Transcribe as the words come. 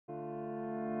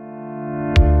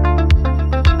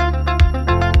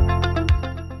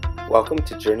Welcome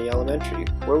to Journey Elementary,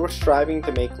 where we're striving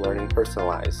to make learning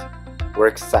personalized. We're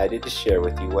excited to share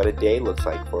with you what a day looks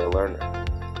like for a learner.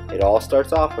 It all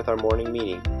starts off with our morning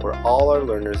meeting, where all our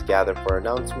learners gather for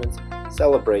announcements,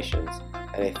 celebrations,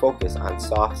 and a focus on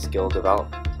soft skill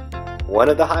development. One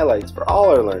of the highlights for all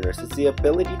our learners is the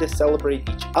ability to celebrate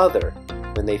each other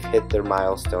when they've hit their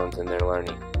milestones in their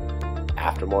learning.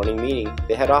 After morning meeting,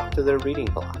 they head off to their reading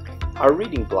block. Our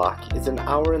reading block is an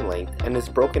hour in length and is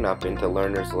broken up into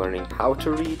learners learning how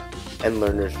to read and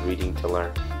learners reading to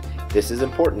learn. This is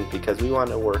important because we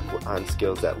want to work on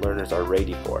skills that learners are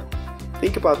ready for.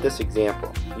 Think about this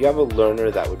example. You have a learner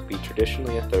that would be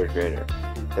traditionally a third grader.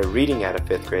 They're reading at a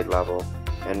fifth grade level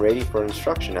and ready for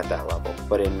instruction at that level,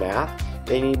 but in math,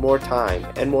 they need more time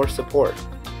and more support.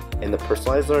 In the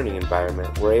personalized learning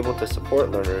environment, we're able to support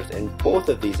learners in both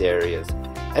of these areas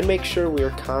and make sure we are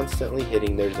constantly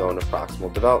hitting their zone of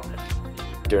proximal development.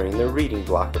 During their reading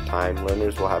block of time,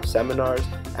 learners will have seminars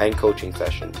and coaching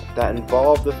sessions that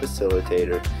involve the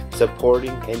facilitator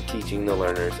supporting and teaching the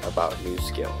learners about new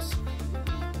skills.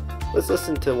 Let's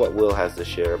listen to what Will has to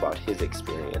share about his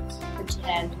experience.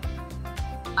 Pretend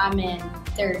I'm in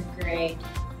third grade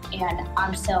and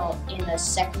I'm still in the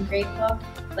second grade book,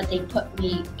 but they put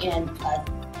me in a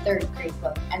third grade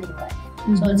book anyway.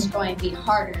 So it's going to be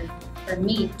harder for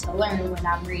me to learn when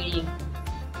I'm reading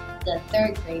the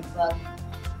third grade book,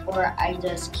 or I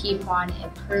just keep on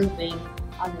improving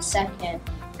on the second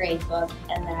grade book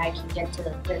and then I can get to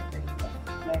the third grade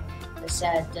book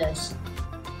instead of just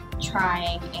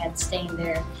trying and staying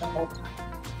there the whole time.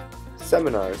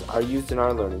 Seminars are used in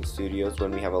our learning studios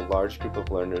when we have a large group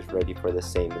of learners ready for the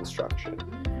same instruction.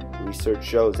 Research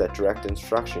shows that direct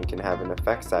instruction can have an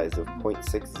effect size of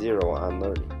 0.60 on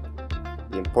learning.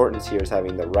 The importance here is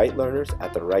having the right learners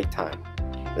at the right time.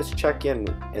 Let's check in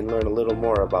and learn a little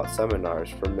more about seminars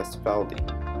from Miss Feldy.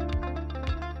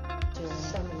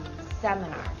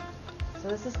 Seminar. So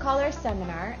this is called our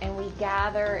seminar, and we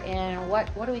gather in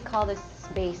what do we call this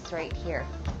space right here?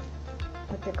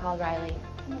 What's it called, Riley?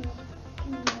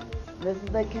 This is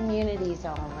the community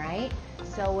zone, right?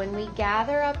 So when we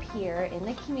gather up here in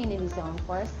the community zone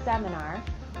for a seminar,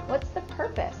 what's the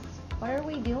purpose? What are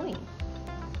we doing?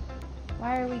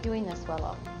 Why are we doing this,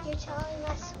 Willow? You're telling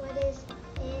us what is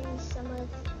in some of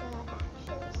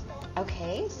the actions.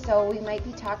 Okay, so we might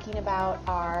be talking about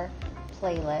our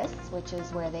playlists, which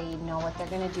is where they know what they're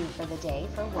going to do for the day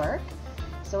for work.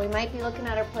 So we might be looking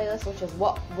at our playlist, which is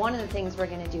one of the things we're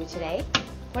going to do today.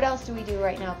 What else do we do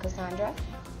right now, Cassandra?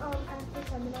 After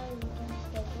seminar, we can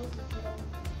schedule if you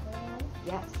don't plan.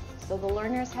 Yes, so the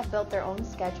learners have built their own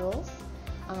schedules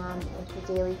with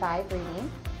the Daily 5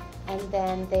 reading, and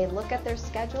then they look at their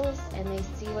schedules and they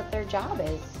see what their job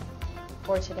is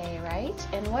for today, right?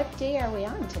 And what day are we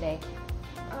on today?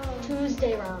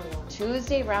 Tuesday round 1.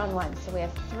 Tuesday round 1. So we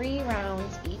have 3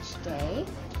 rounds each day.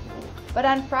 But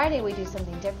on Friday we do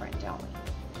something different, don't we?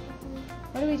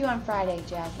 What do we do on Friday,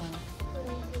 Jasmine?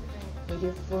 We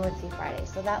do Fluency Friday.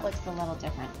 So that looks a little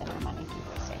different than our Monday through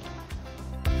Thursday.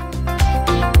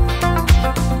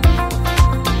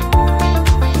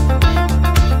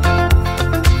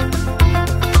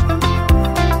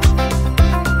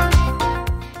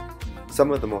 Some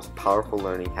of the most powerful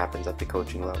learning happens at the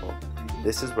coaching level.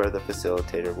 This is where the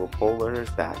facilitator will pull learners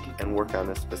back and work on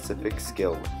a specific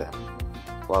skill with them.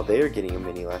 While they are getting a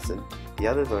mini lesson, the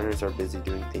other learners are busy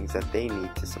doing things that they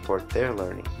need to support their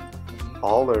learning.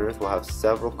 All learners will have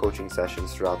several coaching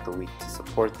sessions throughout the week to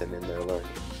support them in their learning.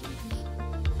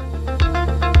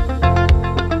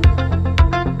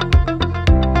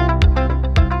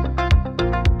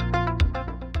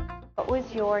 What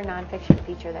was your nonfiction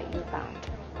feature that you found?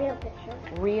 Real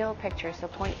picture. Real picture, so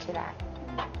point to that.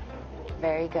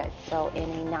 Very good. So in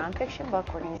a nonfiction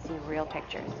book, we're going to see real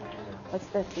pictures. What's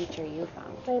the feature you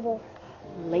found? Label.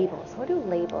 Labels. What do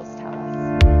labels tell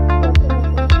us? What's in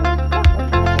the picture,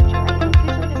 right? It's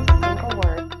usually just a single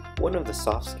word. One of the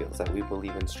soft skills that we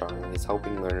believe in strongly is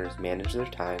helping learners manage their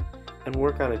time and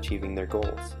work on achieving their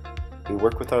goals. We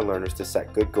work with our learners to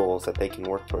set good goals that they can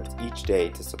work towards each day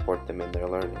to support them in their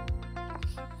learning.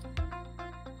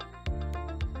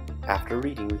 After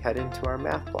reading, we head into our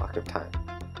math block of time.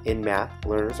 In math,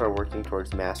 learners are working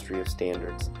towards mastery of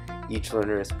standards. Each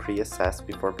learner is pre-assessed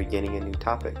before beginning a new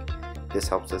topic. This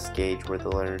helps us gauge where the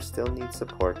learners still need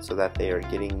support so that they are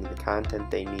getting the content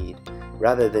they need,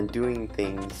 rather than doing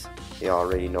things they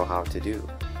already know how to do.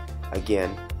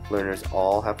 Again, learners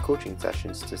all have coaching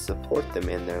sessions to support them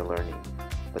in their learning,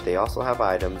 but they also have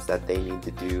items that they need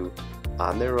to do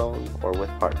on their own or with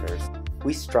partners.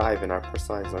 We strive in our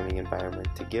personalized learning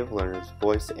environment to give learners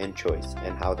voice and choice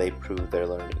in how they prove their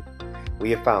learning. We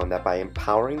have found that by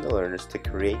empowering the learners to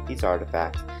create these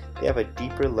artifacts, they have a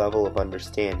deeper level of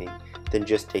understanding than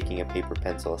just taking a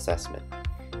paper-pencil assessment.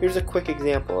 Here's a quick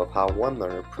example of how one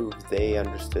learner proved they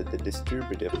understood the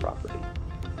distributive property.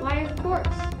 Why, of course.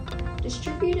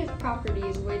 Distributive property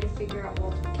is a way to figure out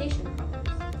multiplication problems.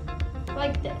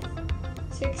 Like this.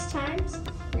 6 times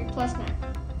 3 plus 9.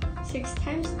 6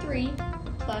 times 3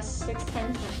 plus 6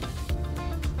 times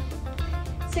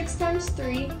 9. 6 times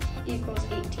 3 equals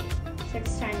 18.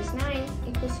 6 times 9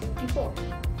 equals 54.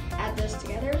 Add those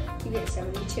together, you get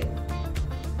 72.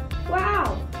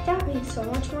 Wow, that makes so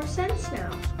much more sense now.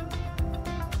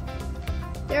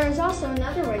 There is also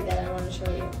another way that I want to show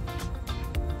you.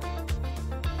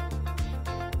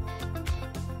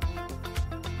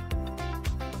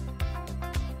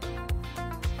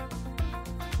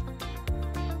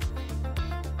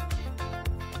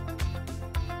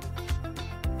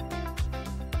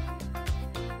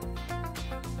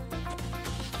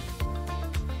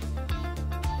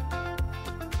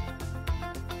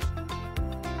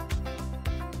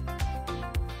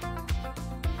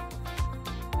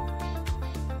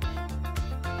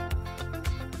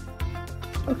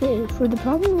 Okay, for the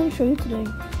problem I'm going to show you today,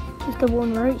 is the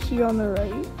one right here on the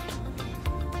right.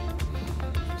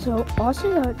 So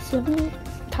Austin got 7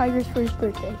 tigers for his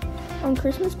birthday. On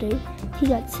Christmas Day, he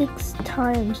got 6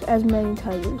 times as many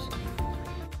tigers.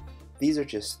 These are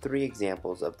just 3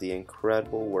 examples of the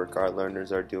incredible work our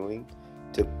learners are doing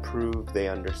to prove they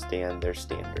understand their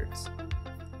standards.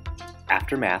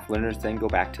 After math, learners then go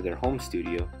back to their home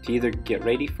studio to either get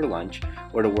ready for lunch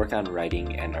or to work on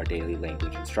writing and our daily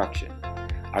language instruction.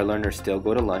 Our learners still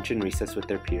go to lunch and recess with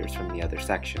their peers from the other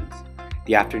sections.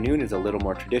 The afternoon is a little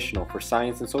more traditional for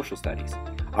science and social studies.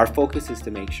 Our focus is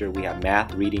to make sure we have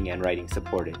math, reading, and writing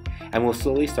supported, and we'll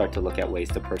slowly start to look at ways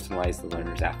to personalize the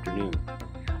learner's afternoon.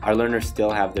 Our learners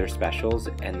still have their specials,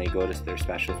 and they go to their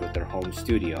specials with their home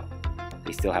studio.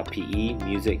 They still have PE,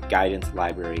 music, guidance,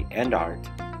 library, and art,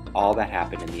 all that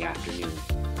happen in the afternoon.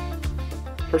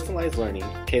 Personalized learning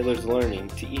tailors learning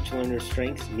to each learner's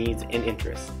strengths, needs, and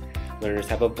interests. Learners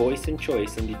have a voice and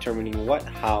choice in determining what,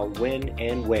 how, when,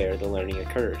 and where the learning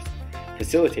occurs.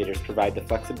 Facilitators provide the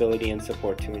flexibility and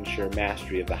support to ensure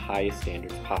mastery of the highest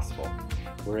standards possible.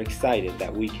 We're excited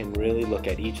that we can really look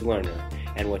at each learner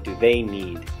and what do they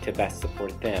need to best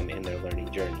support them in their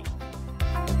learning journey.